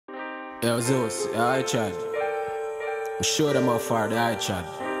Yo, Zeus, yeah, I Chad. I'm sure them how far the I Chad.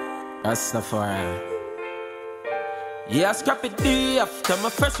 That's the far. Yeah, SCRAPPY after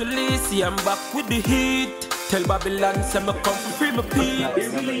my first release. Yeah, I'm back with the heat. Tell Babylon, say me come free my peace. They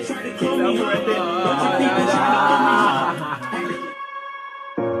really try to call me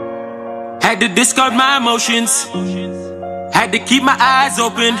Had to discard my emotions. Had to keep my eyes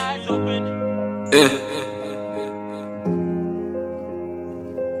open.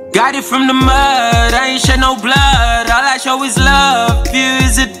 Got it from the mud, I ain't shed no blood. All I show is love, fear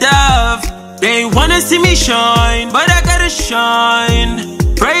is a dove. They ain't wanna see me shine, but I gotta shine.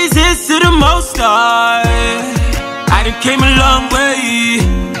 Praises to the Most High. I done came a long way.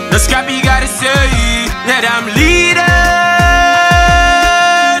 Now SCRAPPY gotta say that I'm leading.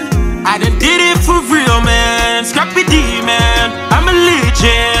 I done did it for real, man. SCRAPPY D, man. I'm a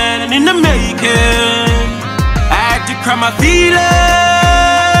legend in the making. I had to cry my feelings.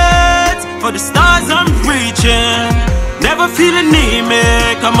 For the stars I'm reaching. Never feel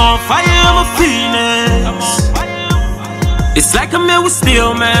anemic. I'm on fire, I'm a phoenix. It's like I'm here with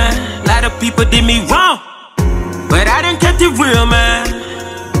steel, man. A lot of people did me wrong, but I done kept it real, man.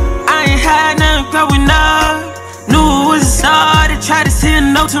 I ain't had nothing growing up. Knew it was a star. They tried to say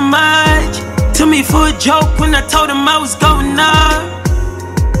no too much. Took me for a joke when I told them I was going up.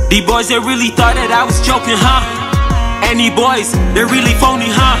 These boys, they really thought that I was joking, huh? And these boys, they really phony,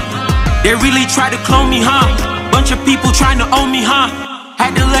 huh? They really tried to clone me, huh? Bunch of people trying to own me, huh?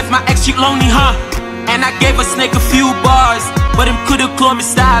 Had to left my ex chick lonely, huh? And I gave a snake a few bars, but him could've cloned me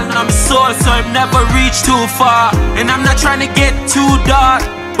style, and I'm a sword, so it never reached too far. And I'm not trying to get too dark,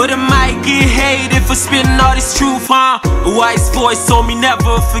 but it might get hated for spitting all this truth, huh? A wise voice told me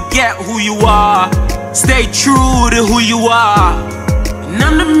never forget who you are. Stay true to who you are. And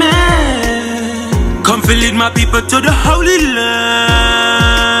I'm the man. Come to lead my people to the holy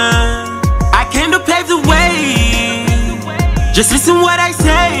land. Came to pave the way. Just listen what I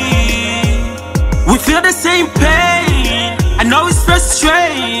say. We feel the same pain. I know it's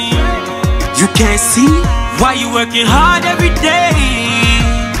frustrating. You can't see why you working hard every day,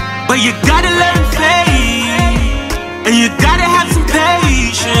 but you gotta learn faith, and you gotta have some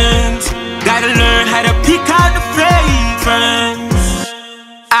patience. Gotta learn how to pick out the fragrance.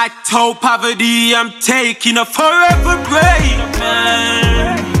 I told poverty I'm taking a forever break,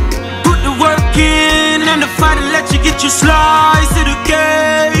 man. Working and the fight to let you get your slice of the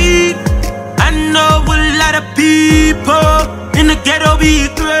cake. I know a lot of people in the ghetto be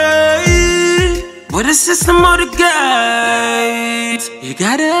great, but the system of the gates, you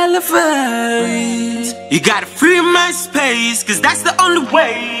gotta elevate. You gotta free my space, cause that's the only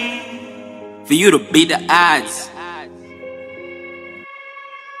way for you to beat the odds.